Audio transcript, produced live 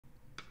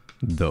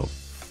The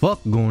fuck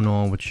going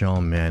on with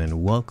y'all, man,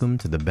 and welcome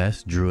to the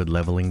best druid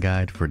leveling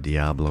guide for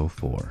Diablo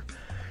 4.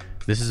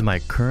 This is my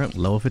current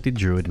level 50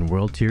 druid in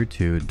world tier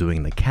 2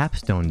 doing the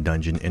capstone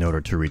dungeon in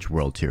order to reach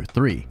world tier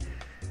 3.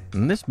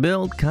 And this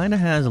build kinda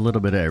has a little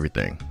bit of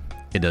everything.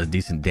 It does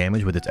decent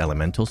damage with its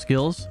elemental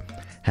skills,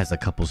 has a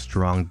couple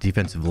strong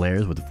defensive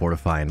layers with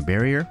fortify and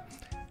barrier,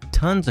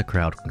 tons of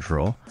crowd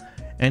control,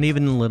 and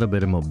even a little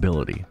bit of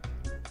mobility.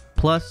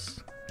 Plus,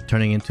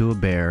 turning into a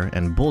bear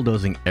and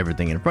bulldozing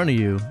everything in front of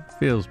you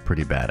feels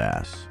pretty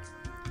badass.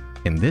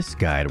 In this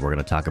guide, we're going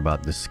to talk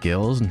about the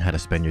skills and how to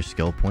spend your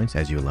skill points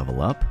as you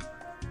level up,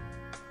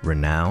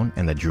 Renown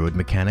and the druid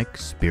mechanic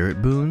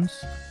spirit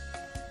boons,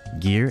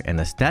 gear and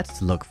the stats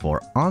to look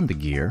for on the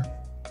gear,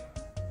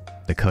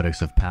 the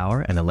Codex of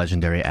Power and the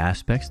legendary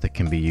aspects that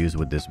can be used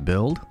with this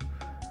build,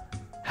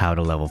 how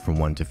to level from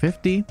 1 to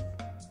 50,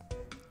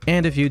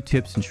 and a few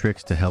tips and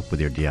tricks to help with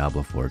your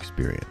Diablo 4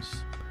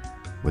 experience.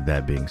 With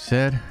that being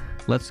said,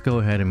 let's go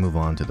ahead and move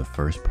on to the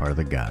first part of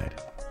the guide.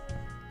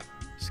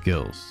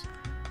 Skills.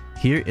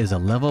 Here is a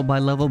level by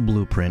level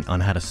blueprint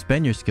on how to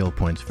spend your skill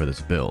points for this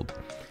build.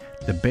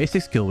 The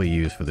basic skill we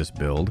use for this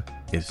build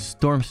is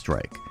Storm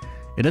Strike.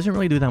 It doesn't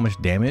really do that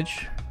much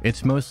damage.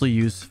 It's mostly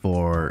used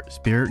for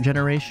spirit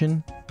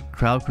generation,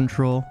 crowd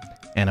control,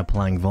 and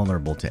applying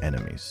vulnerable to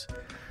enemies.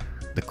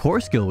 The core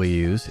skill we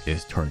use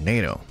is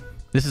Tornado.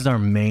 This is our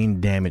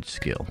main damage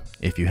skill.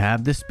 If you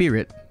have the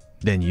spirit,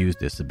 then use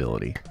this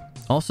ability.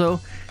 Also,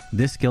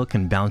 this skill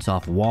can bounce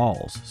off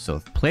walls, so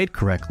if played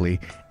correctly,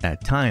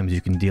 at times you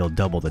can deal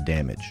double the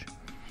damage.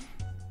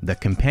 The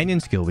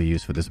companion skill we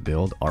use for this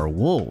build are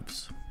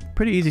Wolves.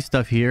 Pretty easy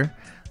stuff here.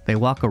 They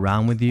walk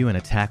around with you and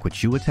attack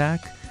what you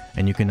attack,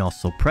 and you can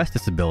also press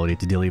this ability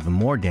to deal even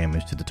more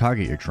damage to the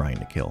target you're trying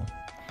to kill.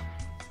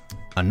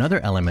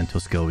 Another elemental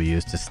skill we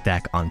use to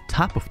stack on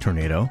top of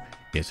Tornado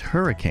is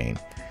Hurricane.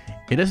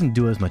 It doesn't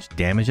do as much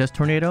damage as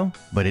Tornado,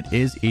 but it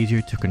is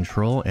easier to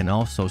control and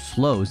also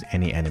slows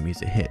any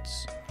enemies it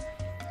hits.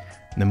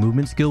 The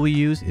movement skill we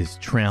use is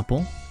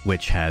Trample,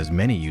 which has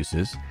many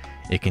uses.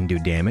 It can do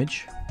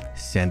damage,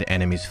 send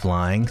enemies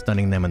flying,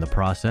 stunning them in the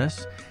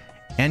process,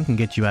 and can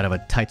get you out of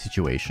a tight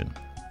situation.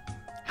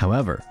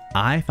 However,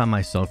 I find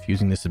myself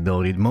using this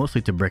ability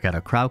mostly to break out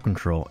of crowd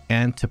control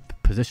and to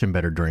position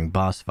better during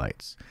boss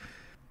fights.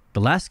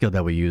 The last skill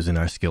that we use in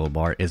our skill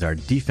bar is our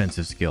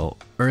defensive skill,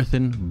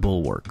 Earthen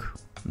Bulwark.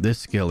 This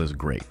skill is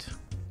great.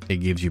 It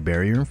gives you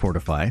barrier and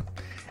fortify,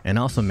 and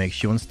also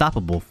makes you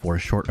unstoppable for a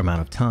short amount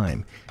of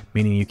time,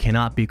 meaning you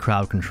cannot be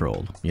crowd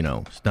controlled,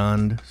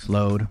 stunned,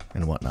 slowed,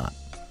 and whatnot.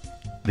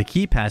 The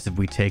key passive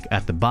we take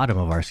at the bottom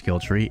of our skill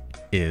tree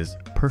is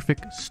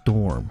Perfect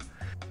Storm.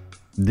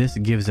 This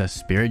gives us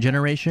spirit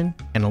generation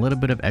and a little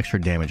bit of extra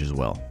damage as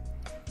well.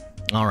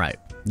 Alright,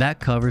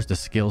 that covers the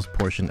skills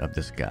portion of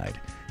this guide.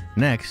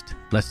 Next,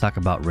 let's talk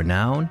about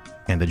Renown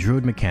and the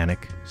druid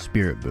mechanic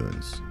spirit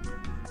boons.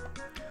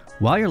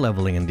 While you're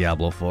leveling in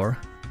Diablo 4,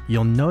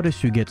 you'll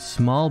notice you get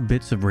small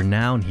bits of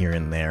Renown here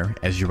and there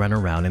as you run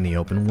around in the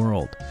open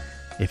world.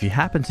 If you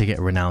happen to get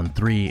Renown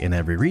 3 in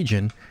every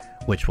region,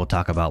 which we'll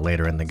talk about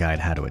later in the guide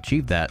how to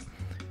achieve that,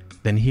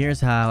 then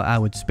here's how I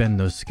would spend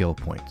those skill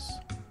points.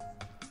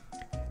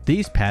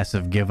 These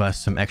passive give us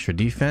some extra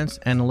defense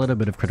and a little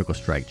bit of critical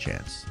strike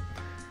chance.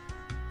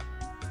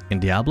 In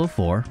Diablo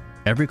 4,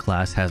 every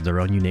class has their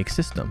own unique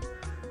system.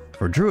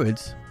 For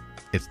druids,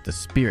 it's the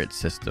spirit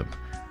system.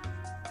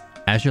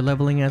 As you're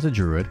leveling as a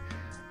druid,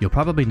 you'll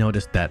probably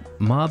notice that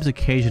mobs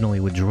occasionally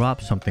would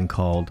drop something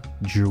called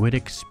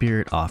druidic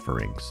spirit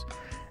offerings.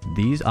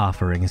 These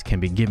offerings can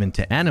be given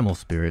to animal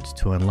spirits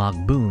to unlock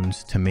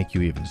boons to make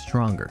you even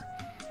stronger.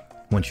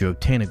 Once you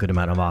obtain a good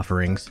amount of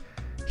offerings,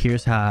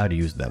 here's how to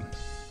use them.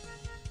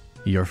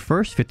 Your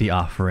first 50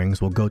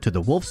 offerings will go to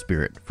the wolf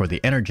spirit for the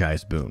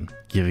energized boon,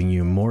 giving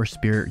you more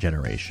spirit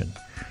generation.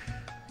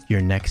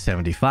 Your next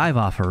 75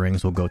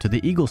 offerings will go to the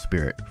eagle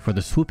spirit for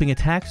the swooping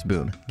attacks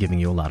boon, giving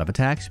you a lot of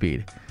attack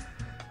speed.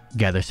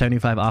 Gather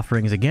 75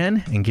 offerings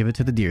again and give it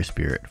to the deer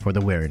spirit for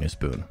the wariness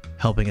boon,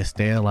 helping us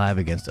stay alive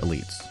against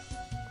elites.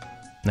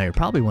 Now you're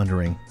probably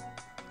wondering,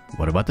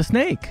 what about the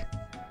snake?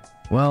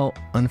 Well,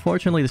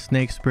 unfortunately the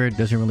snake spirit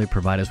doesn't really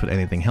provide us with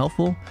anything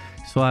helpful,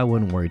 so I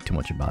wouldn't worry too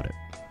much about it.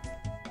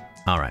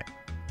 Alright,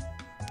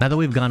 now that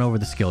we've gone over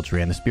the skill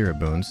tree and the spirit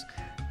boons,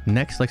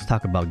 next let's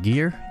talk about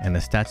gear and the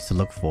stats to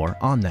look for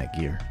on that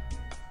gear.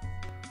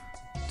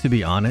 To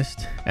be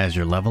honest, as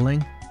you're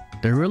leveling,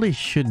 there really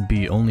should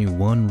be only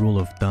one rule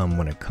of thumb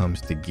when it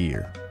comes to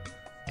gear,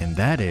 and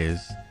that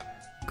is,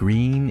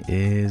 green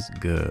is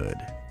good.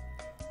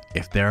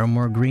 If there are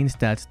more green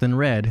stats than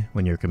red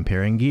when you're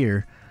comparing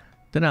gear,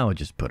 then I would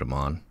just put them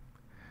on.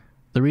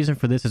 The reason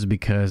for this is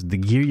because the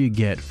gear you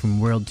get from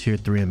World Tier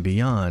 3 and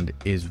beyond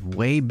is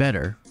way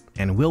better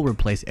and will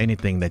replace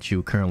anything that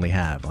you currently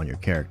have on your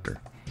character.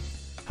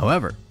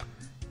 However,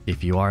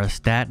 if you are a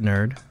stat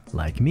nerd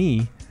like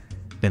me,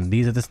 then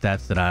these are the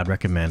stats that I'd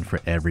recommend for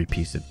every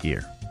piece of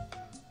gear.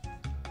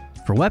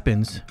 For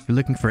weapons, you're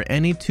looking for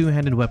any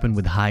two-handed weapon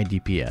with high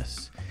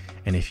DPS,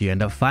 and if you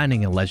end up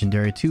finding a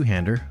legendary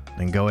two-hander,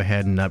 then go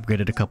ahead and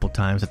upgrade it a couple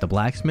times at the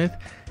blacksmith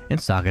and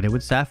socket it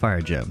with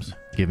sapphire gems,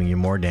 giving you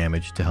more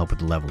damage to help with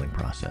the leveling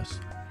process.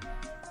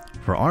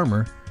 For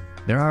armor,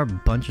 there are a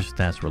bunch of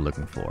stats we're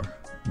looking for,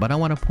 but I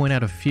want to point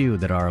out a few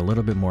that are a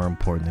little bit more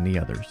important than the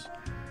others.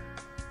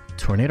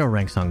 Tornado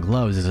ranks on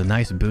gloves is a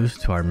nice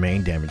boost to our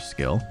main damage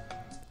skill.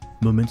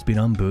 Movement speed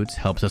on boots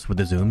helps us with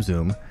the zoom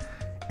zoom,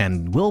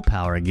 and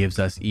willpower gives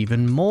us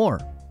even more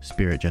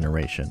spirit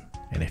generation.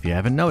 And if you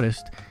haven't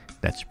noticed,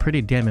 that's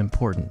pretty damn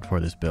important for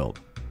this build.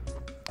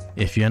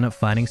 If you end up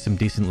finding some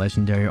decent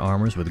legendary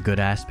armors with good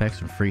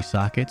aspects and free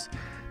sockets,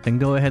 then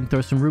go ahead and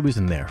throw some rubies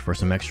in there for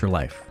some extra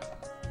life.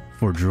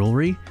 For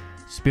jewelry,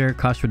 spirit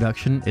cost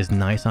reduction is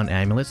nice on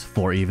amulets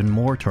for even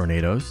more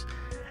tornadoes,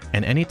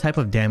 and any type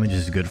of damage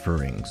is good for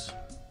rings.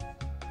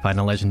 Find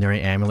a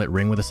legendary amulet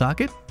ring with a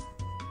socket?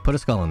 Put a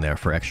skull in there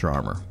for extra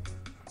armor.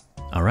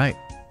 Alright,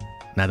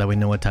 now that we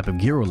know what type of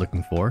gear we're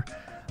looking for,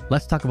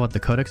 let's talk about the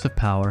Codex of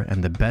Power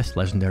and the best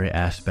legendary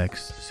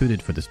aspects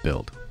suited for this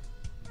build.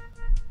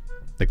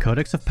 The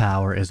Codex of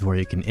Power is where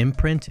you can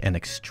imprint and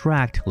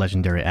extract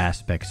legendary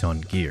aspects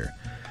on gear.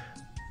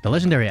 The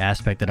legendary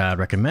aspect that I would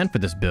recommend for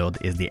this build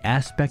is the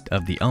aspect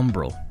of the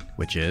Umbral,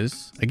 which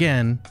is,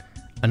 again,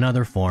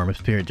 another form of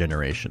spirit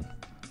generation.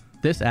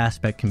 This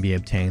aspect can be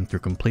obtained through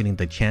completing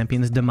the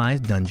Champion's Demise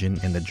dungeon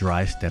in the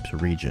Dry Steppes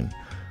region.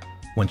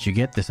 Once you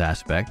get this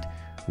aspect,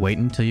 wait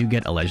until you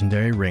get a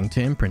legendary ring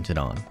to imprint it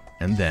on,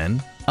 and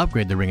then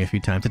upgrade the ring a few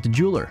times at the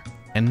jeweler,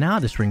 and now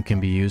this ring can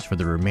be used for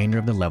the remainder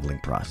of the leveling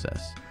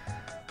process.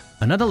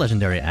 Another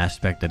legendary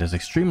aspect that is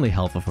extremely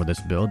helpful for this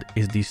build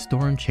is the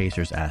Storm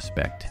Chasers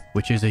aspect,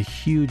 which is a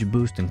huge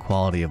boost in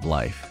quality of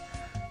life.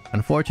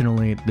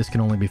 Unfortunately, this can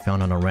only be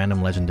found on a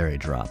random legendary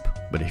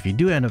drop, but if you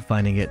do end up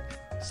finding it,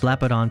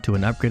 slap it onto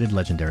an upgraded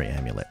legendary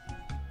amulet.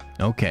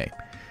 Okay,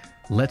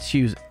 let's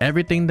use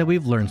everything that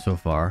we've learned so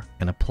far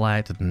and apply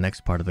it to the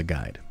next part of the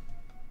guide.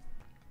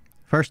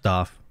 First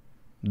off,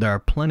 there are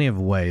plenty of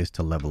ways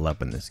to level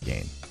up in this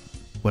game.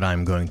 What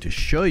I'm going to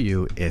show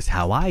you is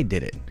how I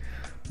did it,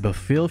 but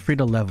feel free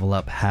to level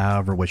up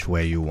however which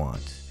way you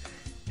want.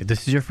 If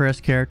this is your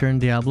first character in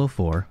Diablo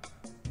 4,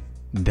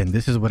 then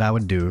this is what I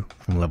would do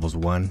from levels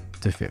 1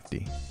 to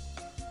 50.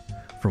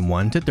 From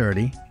 1 to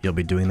 30, you'll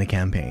be doing the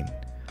campaign.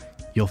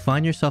 You'll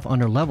find yourself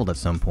underleveled at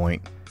some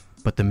point,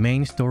 but the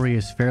main story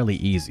is fairly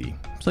easy,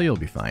 so you'll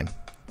be fine.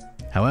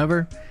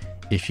 However,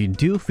 if you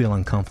do feel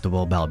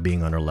uncomfortable about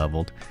being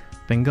underleveled,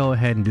 then go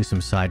ahead and do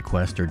some side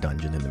quests or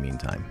dungeons in the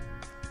meantime.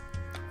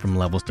 From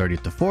levels 30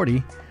 to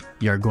 40,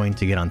 you're going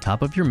to get on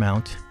top of your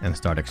mount and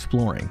start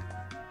exploring,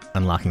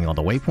 unlocking all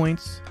the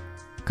waypoints,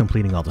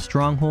 completing all the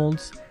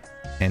strongholds,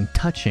 and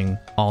touching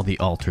all the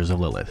altars of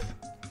Lilith.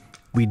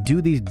 We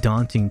do these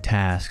daunting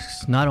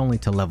tasks not only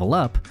to level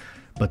up,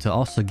 but to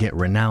also get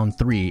Renown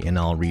 3 in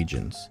all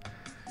regions.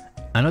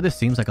 I know this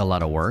seems like a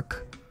lot of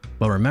work,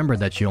 but remember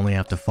that you only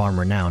have to farm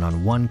Renown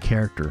on one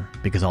character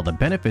because all the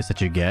benefits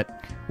that you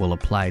get will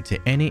apply to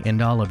any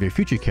and all of your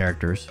future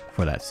characters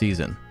for that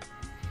season.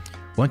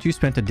 Once you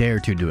spent a day or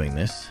two doing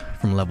this,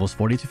 from levels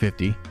 40 to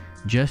 50,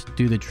 just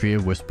do the Tree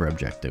of Whisper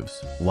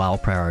objectives while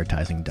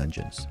prioritizing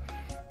dungeons.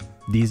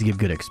 These give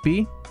good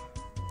XP,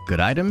 good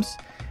items,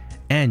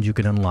 and you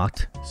can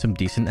unlock some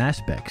decent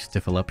aspects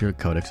to fill up your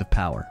Codex of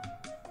Power.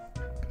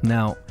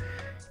 Now,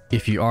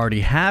 if you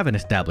already have an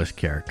established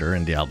character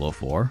in Diablo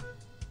 4,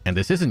 and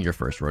this isn't your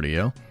first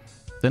rodeo,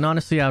 then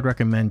honestly I would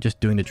recommend just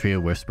doing the Tree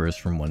of Whispers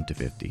from 1 to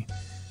 50.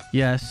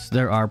 Yes,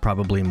 there are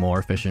probably more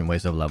efficient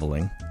ways of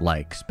leveling,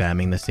 like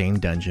spamming the same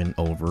dungeon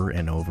over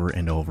and over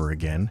and over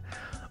again,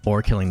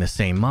 or killing the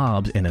same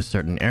mobs in a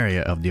certain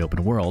area of the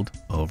open world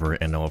over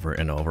and over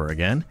and over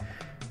again.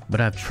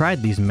 But I've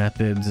tried these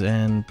methods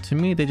and to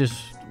me they just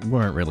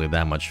weren't really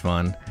that much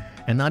fun,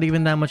 and not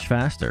even that much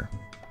faster.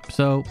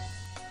 So,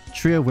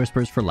 Tree of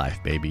Whispers for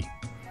life, baby.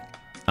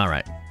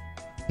 Alright,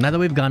 now that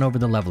we've gone over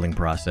the leveling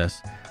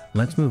process,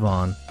 let's move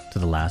on to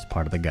the last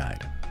part of the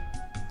guide.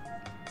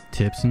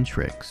 Tips and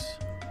tricks.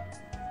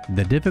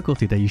 The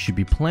difficulty that you should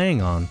be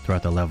playing on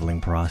throughout the leveling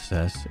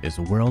process is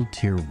World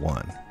Tier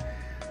 1.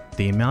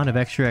 The amount of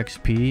extra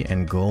XP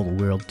and gold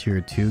World Tier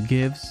 2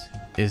 gives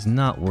is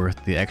not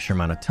worth the extra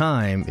amount of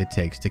time it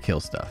takes to kill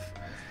stuff.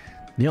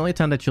 The only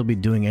time that you'll be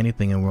doing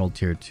anything in World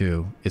Tier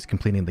 2 is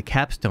completing the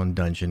Capstone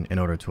dungeon in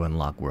order to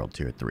unlock World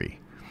Tier 3.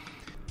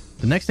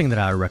 The next thing that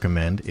I would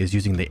recommend is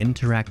using the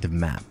interactive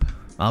map.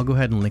 I'll go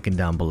ahead and link it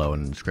down below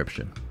in the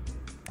description.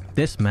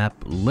 This map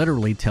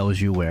literally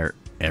tells you where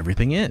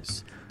everything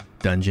is.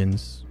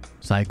 Dungeons,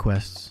 side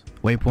quests,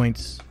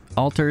 waypoints,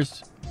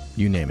 altars,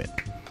 you name it.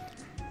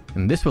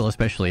 And this will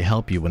especially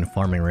help you when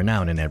farming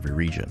Renown in every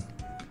region.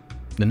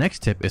 The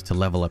next tip is to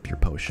level up your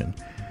potion.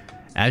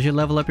 As you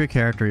level up your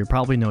character, you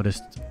probably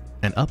noticed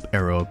an up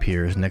arrow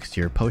appears next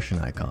to your potion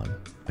icon,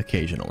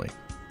 occasionally.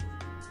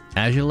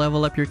 As you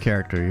level up your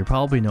character, you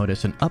probably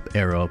notice an up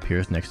arrow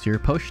appears next to your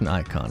potion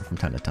icon from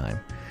time to time.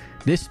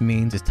 This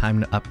means it's time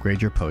to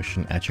upgrade your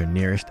potion at your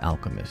nearest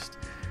alchemist.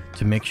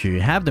 To make sure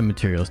you have the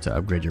materials to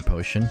upgrade your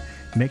potion,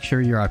 make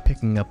sure you are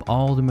picking up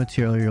all the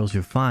materials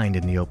you find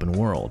in the open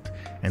world,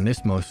 and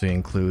this mostly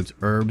includes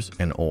herbs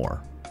and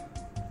ore.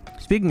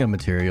 Speaking of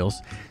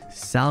materials,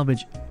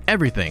 salvage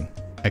everything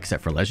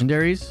except for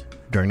legendaries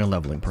during the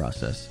leveling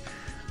process.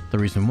 The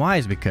reason why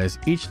is because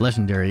each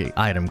legendary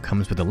item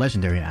comes with a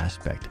legendary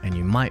aspect, and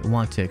you might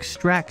want to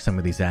extract some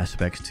of these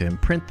aspects to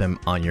imprint them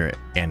on your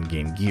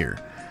endgame gear.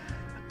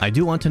 I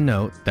do want to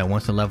note that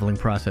once the leveling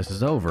process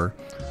is over,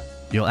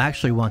 you'll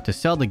actually want to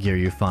sell the gear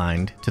you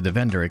find to the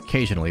vendor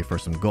occasionally for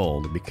some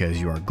gold,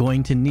 because you are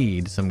going to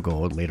need some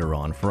gold later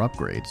on for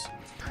upgrades.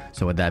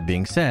 So with that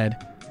being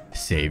said,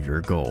 save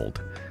your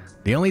gold.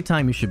 The only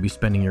time you should be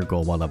spending your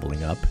gold while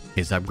leveling up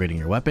is upgrading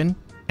your weapon,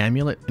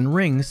 amulet, and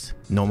rings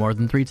no more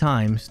than 3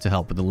 times to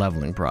help with the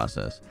leveling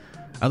process.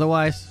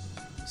 Otherwise,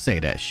 say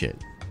that shit.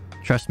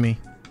 Trust me,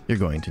 you're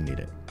going to need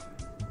it.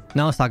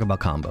 Now let's talk about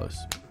combos.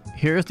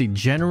 Here's the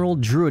general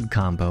Druid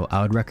combo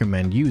I would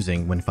recommend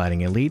using when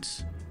fighting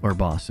elites or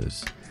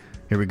bosses.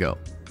 Here we go.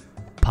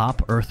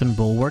 Pop Earthen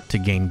Bulwark to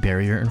gain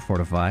barrier and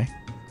fortify.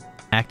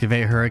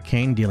 Activate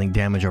Hurricane, dealing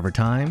damage over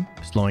time,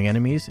 slowing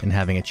enemies and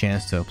having a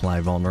chance to apply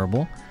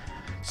vulnerable.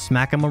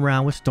 Smack them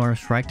around with Storm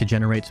Strike to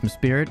generate some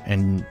spirit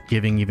and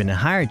giving even a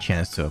higher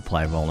chance to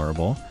apply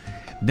vulnerable.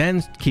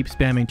 Then keep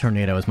spamming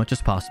Tornado as much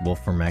as possible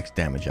for max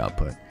damage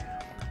output.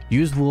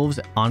 Use Wolves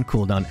on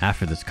cooldown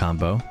after this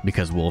combo,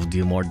 because Wolves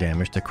deal more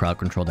damage to crowd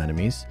controlled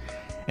enemies.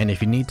 And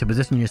if you need to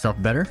position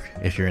yourself better,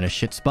 if you're in a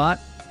shit spot,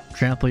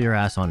 trample your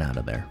ass on out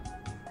of there.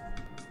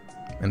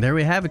 And there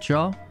we have it,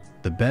 y'all.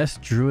 The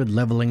best Druid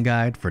leveling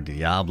guide for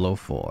Diablo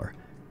 4.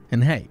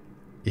 And hey,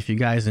 if you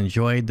guys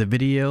enjoyed the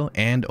video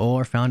and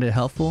or found it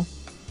helpful,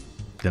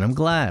 then I'm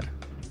glad.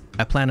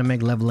 I plan to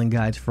make leveling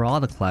guides for all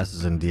the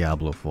classes in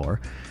Diablo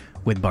 4,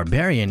 with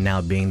Barbarian now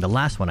being the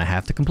last one I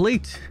have to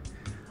complete.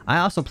 I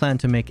also plan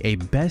to make a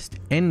best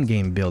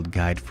endgame build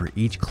guide for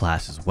each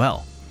class as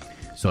well.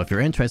 So if you're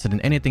interested in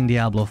anything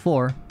Diablo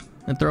 4,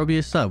 then throw me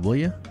a sub, will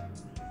you?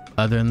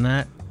 Other than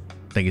that,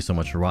 thank you so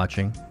much for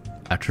watching.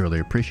 I truly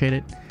appreciate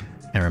it.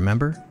 And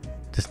remember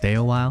to stay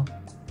a while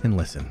and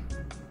listen.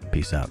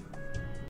 Peace out.